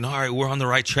they're thinking, all right, we're on the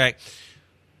right track.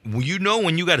 When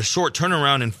you got a short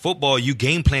turnaround in football, you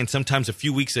game plan sometimes a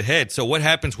few weeks ahead. So what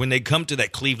happens when they come to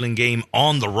that Cleveland game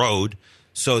on the road?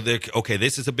 So they're, okay,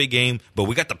 this is a big game, but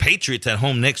we got the Patriots at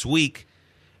home next week.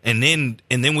 And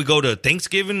then we go to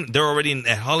Thanksgiving. They're already in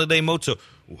that holiday mode. So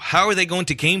how are they going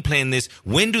to game plan this?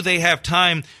 When do they have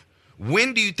time?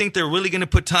 When do you think they're really going to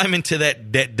put time into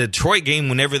that Detroit game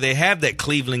whenever they have that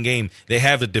Cleveland game? They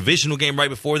have a divisional game right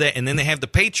before that, and then they have the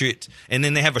Patriots, and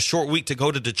then they have a short week to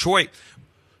go to Detroit.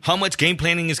 How much game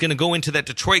planning is going to go into that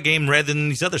Detroit game rather than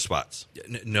these other spots?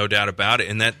 No doubt about it.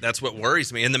 And that's what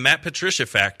worries me. And the Matt Patricia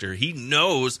factor. He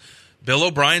knows Bill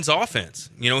O'Brien's offense.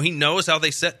 He knows how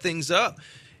they set things up.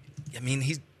 I mean,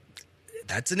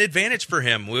 that's an advantage for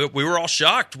him. We were all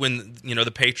shocked when,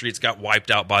 the Patriots got wiped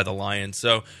out by the Lions.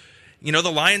 So,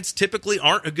 the Lions typically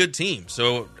aren't a good team.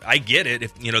 So I get it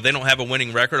if, they don't have a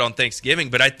winning record on Thanksgiving.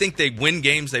 But I think they win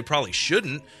games they probably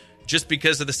shouldn't just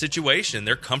because of the situation.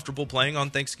 They're comfortable playing on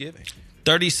Thanksgiving.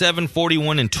 37,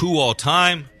 41, and 2 all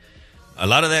time. A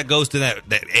lot of that goes to that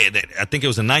I think it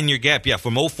was a 9-year gap. Yeah,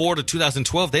 from 2004 to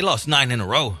 2012, they lost 9 in a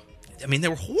row. I mean, they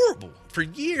were horrible for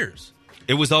years.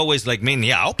 It was always like, man,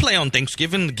 yeah, I'll play on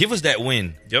Thanksgiving. Give us that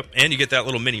win. Yep, and you get that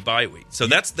little mini bye week. So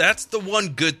that's the one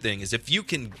good thing is if you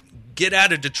can get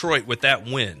out of Detroit with that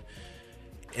win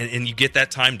and you get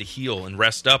that time to heal and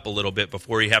rest up a little bit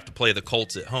before you have to play the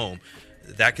Colts at home,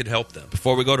 that could help them.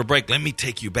 Before we go to break, let me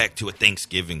take you back to a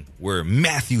Thanksgiving where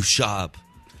Matthew Schaub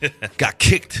got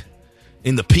kicked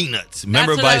in the Peanuts.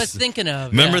 Remember That's what I was thinking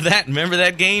of. Remember yeah. that? Remember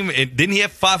that game? Didn't he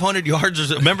have 500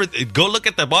 yards? Or remember? Go look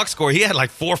at the box score. He had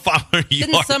like 400 or 500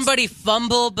 yards. Didn't somebody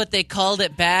fumble, but they called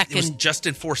it back? It was and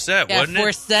Justin Forsett, Yeah, wasn't it?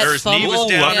 Forsett Or his knee was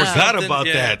fumbled. down. I or forgot something. about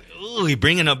Yeah. that. Ooh, he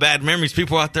bringing up bad memories.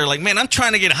 People out there like, man, I'm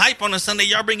trying to get hype on a Sunday.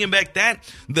 Y'all bringing back that?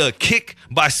 The kick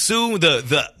by Sue,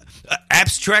 the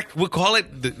abstract, we'll call it.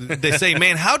 They say,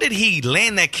 man, how did he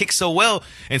land that kick so well?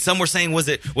 And some were saying, was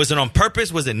it on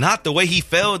purpose? Was it not the way he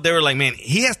fell? They were like, man,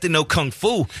 he has to know Kung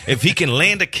Fu if he can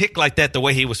land a kick like that the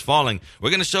way he was falling. We're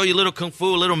going to show you a little Kung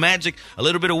Fu, a little magic, a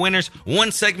little bit of winners.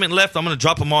 One segment left. I'm going to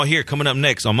drop them all here coming up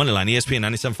next on Moneyline, ESPN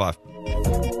 97.5.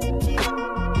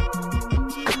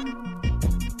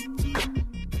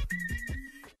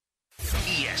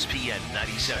 ESPN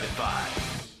 97.5.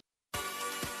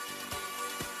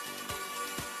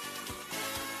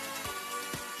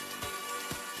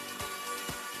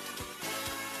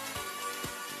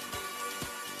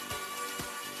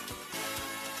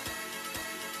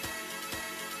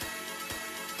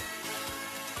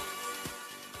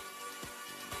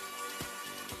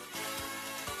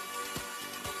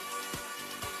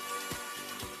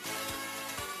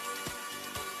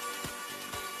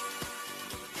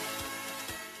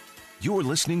 You're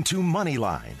listening to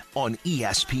Moneyline on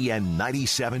ESPN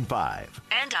 97.5.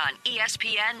 And on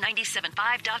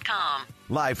ESPN975.com.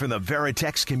 Live from the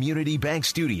Veritex Community Bank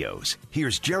Studios,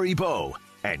 here's Jerry Bow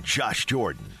and Josh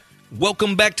Jordan.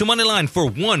 Welcome back to Moneyline for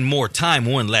one more time,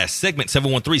 one last segment,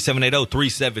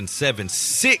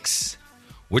 713-780-3776.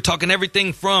 We're talking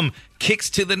everything from kicks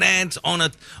to the nads on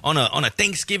a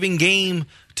Thanksgiving game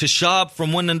to Schaub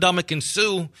from one Ndamukong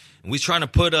Suh. We're trying to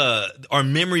put our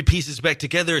memory pieces back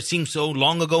together. It seems so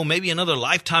long ago, maybe another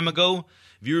lifetime ago.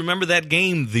 If you remember that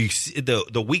game,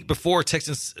 the week before,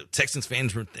 Texans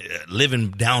fans were living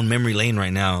down memory lane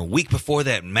right now. A week before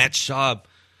that, Matt Schaub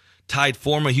tied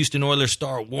former Houston Oilers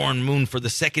star Warren Moon for the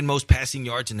second most passing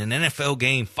yards in an NFL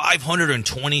game,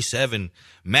 527.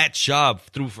 Matt Schaub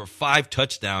threw for 5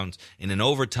 touchdowns in an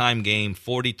overtime game,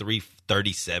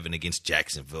 43-37 against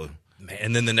Jacksonville. Man,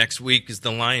 and then the next week is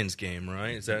the Lions game,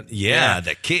 right? Is that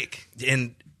that kick.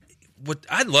 And what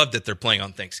I love that they're playing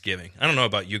on Thanksgiving. I don't know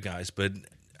about you guys, but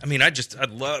I mean, I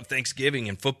love Thanksgiving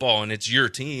and football, and it's your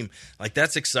team. Like,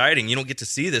 that's exciting. You don't get to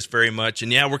see this very much.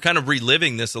 And, yeah, we're kind of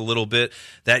reliving this a little bit.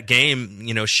 That game,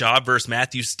 Schaub versus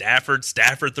Matthew Stafford.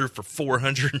 Stafford threw for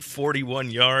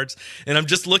 441 yards. And I'm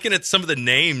just looking at some of the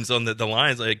names on the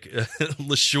lines, like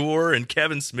LeSure and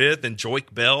Kevin Smith and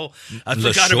Joique Bell. I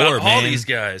forgot about all these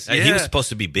guys. Yeah. He was supposed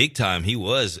to be big time. He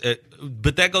was.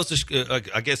 But that goes to,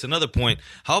 I guess, another point.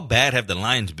 How bad have the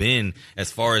Lions been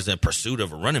as far as a pursuit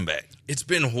of a running back? It's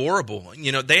been horrible.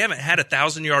 They haven't had a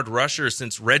 1,000-yard rusher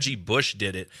since Reggie Bush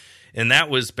did it, and that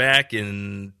was back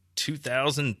in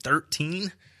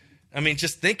 2013. I mean,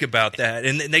 just think about that.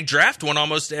 And they draft one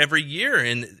almost every year,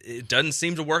 and it doesn't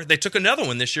seem to work. They took another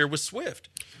one this year with Swift.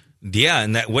 Yeah,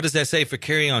 and what does that say for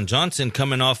Kerryon Johnson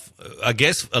coming off, I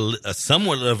guess, a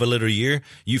somewhat of a little year?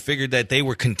 You figured that they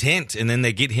were content, and then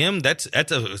they get him. That's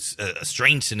a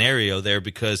strange scenario there,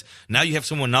 because now you have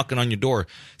someone knocking on your door.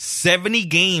 70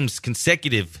 games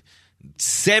consecutively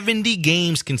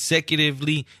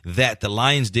that the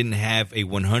Lions didn't have a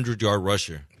 100-yard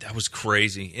rusher. That was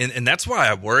crazy. And that's why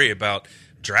I worry about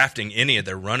drafting any of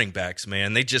their running backs,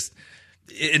 man.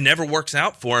 It never works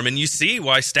out for him. And you see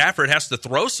why Stafford has to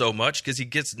throw so much, because he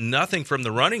gets nothing from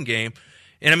the running game.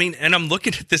 And I mean, and I'm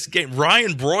looking at this game.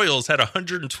 Ryan Broyles had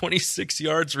 126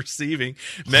 yards receiving.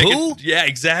 Who? Yeah,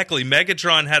 exactly.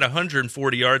 Megatron had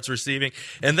 140 yards receiving.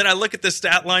 And then I look at the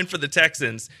stat line for the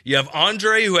Texans. You have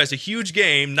Andre, who has a huge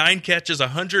game, 9 catches,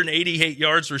 188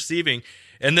 yards receiving.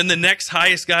 And then the next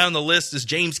highest guy on the list is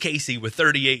James Casey with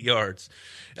 38 yards.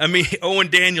 I mean, Owen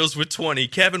Daniels with 20,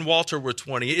 Kevin Walter with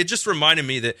 20. It just reminded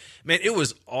me that, man, it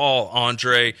was all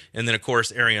Andre. And then, of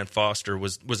course, Arian Foster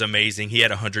was amazing. He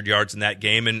had 100 yards in that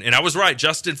game. And I was right.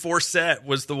 Justin Forsett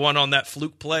was the one on that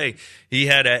fluke play. He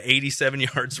had 87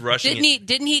 yards rushing.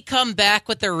 Didn't he come back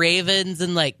with the Ravens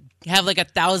and, have a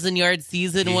 1,000-yard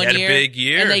season he one had year? A big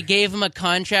year. And they gave him a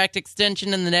contract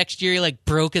extension, and the next year he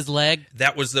broke his leg.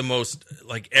 That was the most,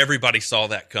 everybody saw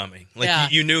that coming.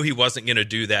 You knew he wasn't going to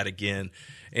do that again.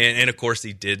 And of course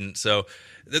he didn't. So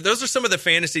those are some of the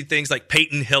fantasy things like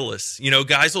Peyton Hillis. You know,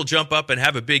 guys will jump up and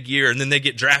have a big year, and then they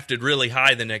get drafted really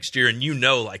high the next year, and you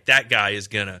know, like that guy is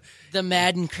gonna The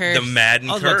Madden curse. the Madden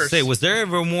I was about to curse. say, was there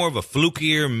ever more of a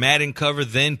flukier Madden cover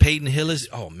than Peyton Hillis?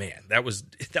 Oh man, that was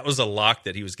a lock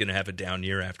that he was going to have a down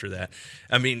year after that.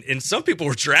 I mean, and some people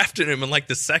were drafting him in like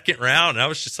the second round, and I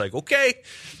was just like, okay.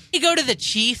 You go to the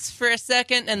Chiefs for a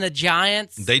second and the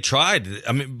Giants. They tried.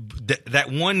 I mean, that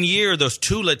 1 year, those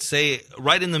two, let's say,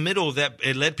 right in the middle of that,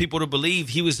 it led people to believe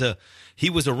he was a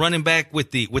running back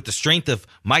with the strength of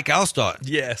Mike Alstott.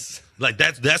 Yes. Like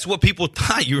that's what people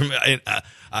thought. You remember,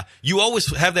 you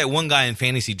always have that one guy in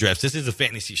fantasy drafts. This is a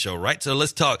fantasy show, right? So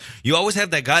let's talk. You always have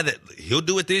that guy that he'll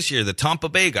do it this year, the Tampa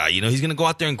Bay guy. You know, he's going to go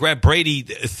out there and grab Brady,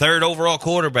 third overall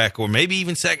quarterback, or maybe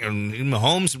even second.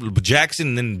 Mahomes, Jackson,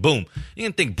 and then boom. You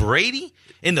can think Brady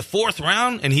in the fourth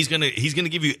round, and he's gonna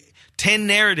give you 10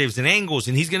 narratives and angles,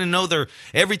 and he's going to know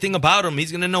everything about him.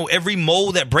 He's going to know every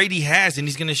mole that Brady has, and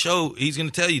he's going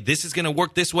to tell you this is going to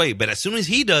work this way. But as soon as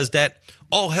he does that,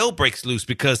 all hell breaks loose,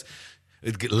 because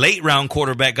late round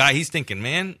quarterback guy, he's thinking,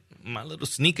 man, my little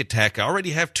sneak attack, I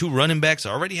already have 2 running backs.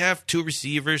 I already have 2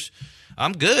 receivers.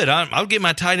 I'm good. I'll get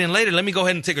my tight end later. Let me go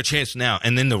ahead and take a chance now.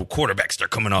 And then the quarterbacks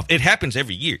start coming off. It happens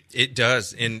every year. It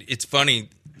does. And it's funny.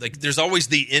 Like, there's always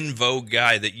the in vogue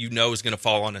guy that you know is going to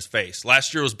fall on his face.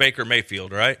 Last year was Baker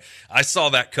Mayfield, right? I saw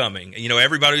that coming. You know,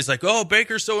 everybody's like, oh,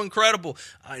 Baker's so incredible.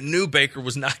 I knew Baker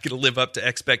was not going to live up to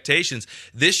expectations.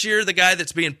 This year, the guy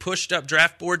that's being pushed up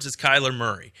draft boards is Kyler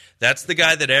Murray. That's the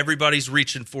guy that everybody's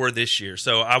reaching for this year.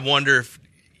 So I wonder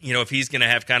if he's going to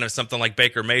have kind of something like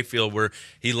Baker Mayfield where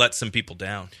he lets some people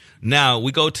down. Now,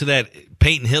 we go to that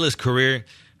Peyton Hillis career.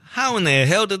 How in the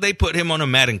hell did they put him on a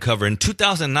Madden cover? In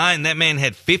 2009, that man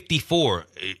had 54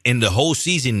 in the whole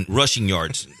season rushing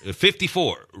yards.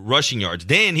 54 rushing yards.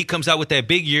 Then he comes out with that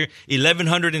big year,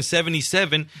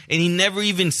 1,177, and he never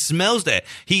even smells that.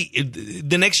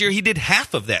 The next year, he did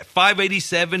half of that,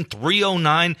 587,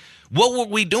 309. What were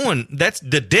we doing? That's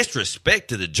the disrespect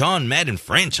to the John Madden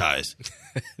franchise.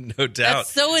 No doubt.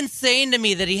 That's so insane to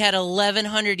me that he had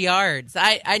 1,100 yards.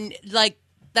 I like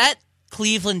that.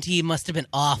 Cleveland team must have been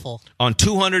awful. On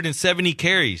 270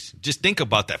 carries. Just think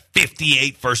about that.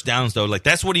 58 first downs, though. Like,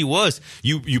 that's what he was.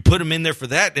 You put him in there for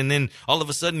that, and then all of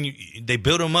a sudden they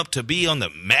built him up to be on the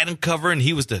Madden cover, and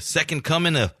he was the second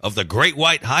coming of the great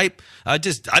white hype. I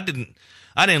didn't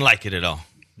like it at all.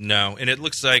 No, and it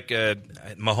looks like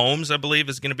Mahomes, I believe,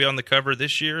 is going to be on the cover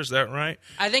this year. Is that right?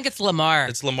 I think it's Lamar.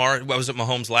 It's Lamar. What was it,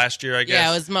 Mahomes last year, I guess? Yeah,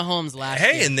 it was Mahomes last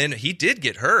year. Hey, and then he did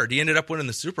get hurt. He ended up winning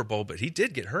the Super Bowl, but he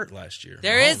did get hurt last year.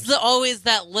 There is always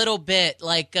that little bit.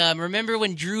 Like, remember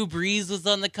when Drew Brees was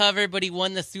on the cover, but he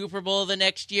won the Super Bowl the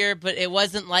next year? But it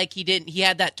wasn't like he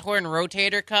had that torn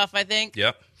rotator cuff, I think.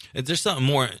 Yep. Is there something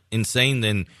more insane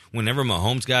than whenever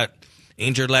Mahomes got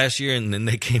injured last year and then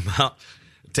they came out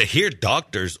to hear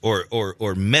doctors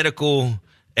or medical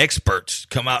experts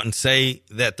come out and say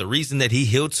that the reason that he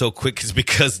healed so quick is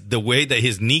because the way that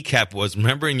his kneecap was,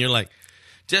 remember? And you're like,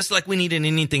 just like we needed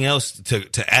anything else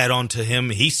to add on to him,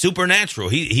 he's supernatural.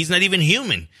 He's not even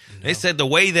human. No. They said the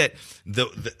way that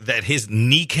that his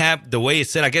kneecap, the way it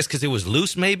said, I guess because it was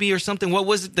loose maybe or something. What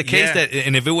was it? The case that,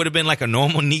 and if it would have been like a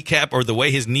normal kneecap or the way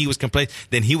his knee was complacent,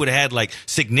 then he would have had like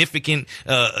significant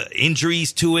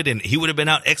injuries to it and he would have been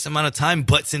out X amount of time.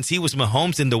 But since he was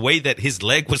Mahomes and the way that his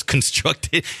leg was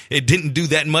constructed, it didn't do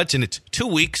that much and it's 2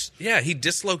 weeks. Yeah, he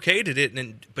dislocated it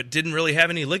but didn't really have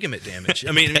any ligament damage.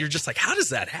 I mean, you're just like, how does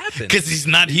that happen? Because he's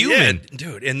not human. Yeah,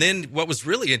 dude. And then what was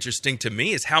really interesting to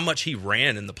me is how much he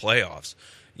ran in the playoffs.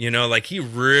 You know, like he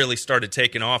really started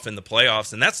taking off in the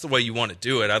playoffs, and that's the way you want to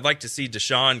do it. I'd like to see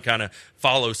Deshaun kind of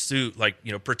follow suit, like,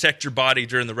 you know, protect your body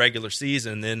during the regular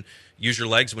season and then use your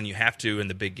legs when you have to in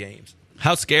the big games.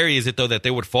 How scary is it, though, that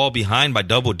they would fall behind by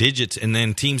double digits and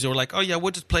then teams were like, oh, yeah,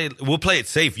 we'll play it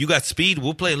safe. You got speed.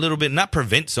 We'll play a little bit, not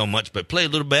prevent so much, but play a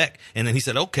little back. And then he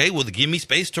said, okay, well, give me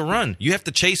space to run. You have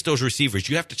to chase those receivers.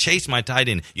 You have to chase my tight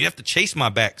end. You have to chase my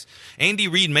backs. Andy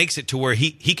Reid makes it to where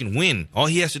he can win. All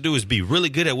he has to do is be really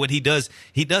good at what he does.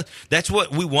 He does. That's what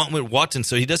we want with Watson,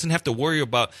 so he doesn't have to worry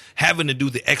about having to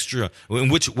do the extra,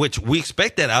 which we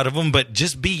expect that out of him, but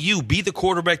just be you. Be the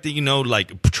quarterback that, you know,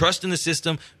 like, trust in the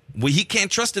system. He can't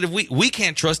trust it if we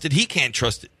can't trust it. He can't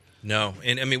trust it. No,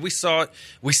 and I mean we see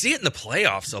it in the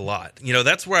playoffs a lot. You know,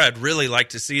 that's where I'd really like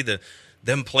to see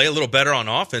them play a little better on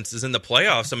offense is in the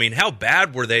playoffs. I mean, how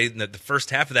bad were they in the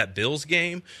first half of that Bills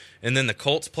game, and then the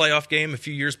Colts playoff game a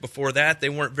few years before that? They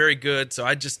weren't very good.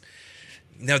 So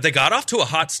they got off to a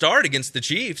hot start against the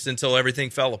Chiefs until everything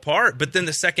fell apart. But then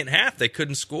the second half they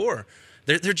couldn't score.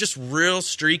 They're just real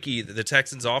streaky, the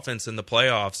Texans offense in the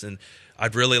playoffs, and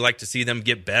I'd really like to see them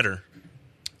get better.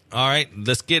 All right,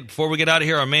 before we get out of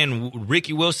here, our man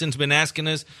Ricky Wilson's been asking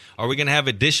us, are we going to have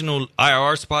additional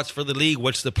IRR spots for the league?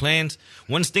 What's the plans?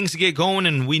 Once things get going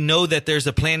and we know that there's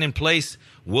a plan in place,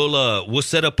 we'll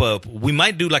set up we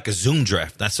might do like a Zoom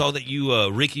draft. I saw that you,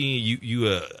 Ricky,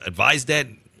 you advised that.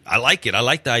 I like it. I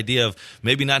like the idea of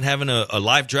maybe not having a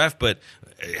live draft, but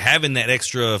having that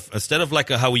extra, instead of like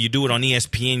how you do it on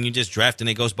ESPN, you just draft and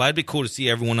it goes by. It'd be cool to see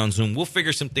everyone on Zoom. We'll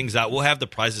figure some things out. We'll have the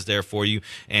prizes there for you,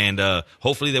 and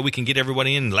hopefully that we can get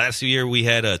everybody in. Last year we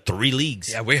had 3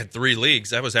 leagues. Yeah, we had 3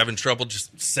 leagues. I was having trouble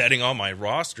just setting all my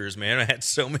rosters, man. I had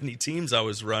so many teams I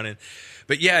was running.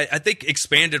 But yeah, I think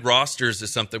expanded rosters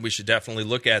is something we should definitely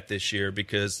look at this year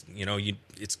because,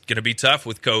 it's going to be tough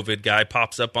with COVID. Guy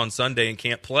pops up on Sunday and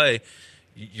can't play.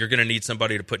 You're going to need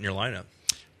somebody to put in your lineup.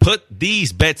 Put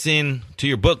these bets in to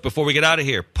your book before we get out of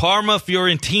here. Parma,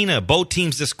 Fiorentina, both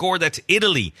teams to score. That's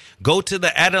Italy. Go to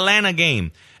the Atalanta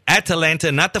game.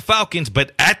 Atalanta, not the Falcons,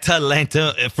 but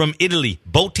Atalanta from Italy.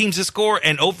 Both teams to score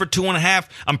and over 2.5.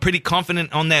 I'm pretty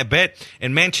confident on that bet.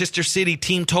 And Manchester City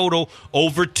team total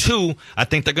over 2. I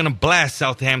think they're going to blast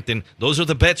Southampton. Those are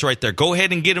the bets right there. Go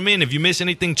ahead and get them in. If you miss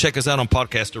anything, check us out on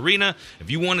Podcast Arena.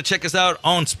 If you want to check us out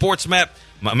on SportsMap,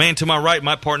 my man to my right,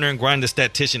 my partner in Grind, the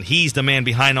statistician, he's the man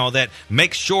behind all that.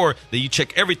 Make sure that you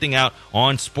check everything out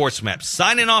on SportsMap.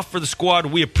 Signing off for the squad.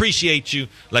 We appreciate you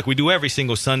like we do every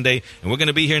single Sunday. And we're going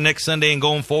to be here next Sunday and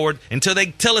going forward until they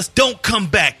tell us don't come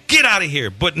back. Get out of here.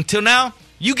 But until now,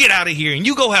 you get out of here and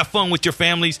you go have fun with your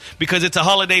families because it's a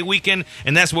holiday weekend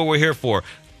and that's what we're here for.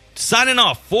 Signing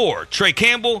off for Trey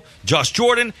Campbell, Josh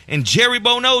Jordan, and Jerry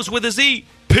Bonos with a Z.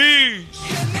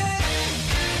 Peace.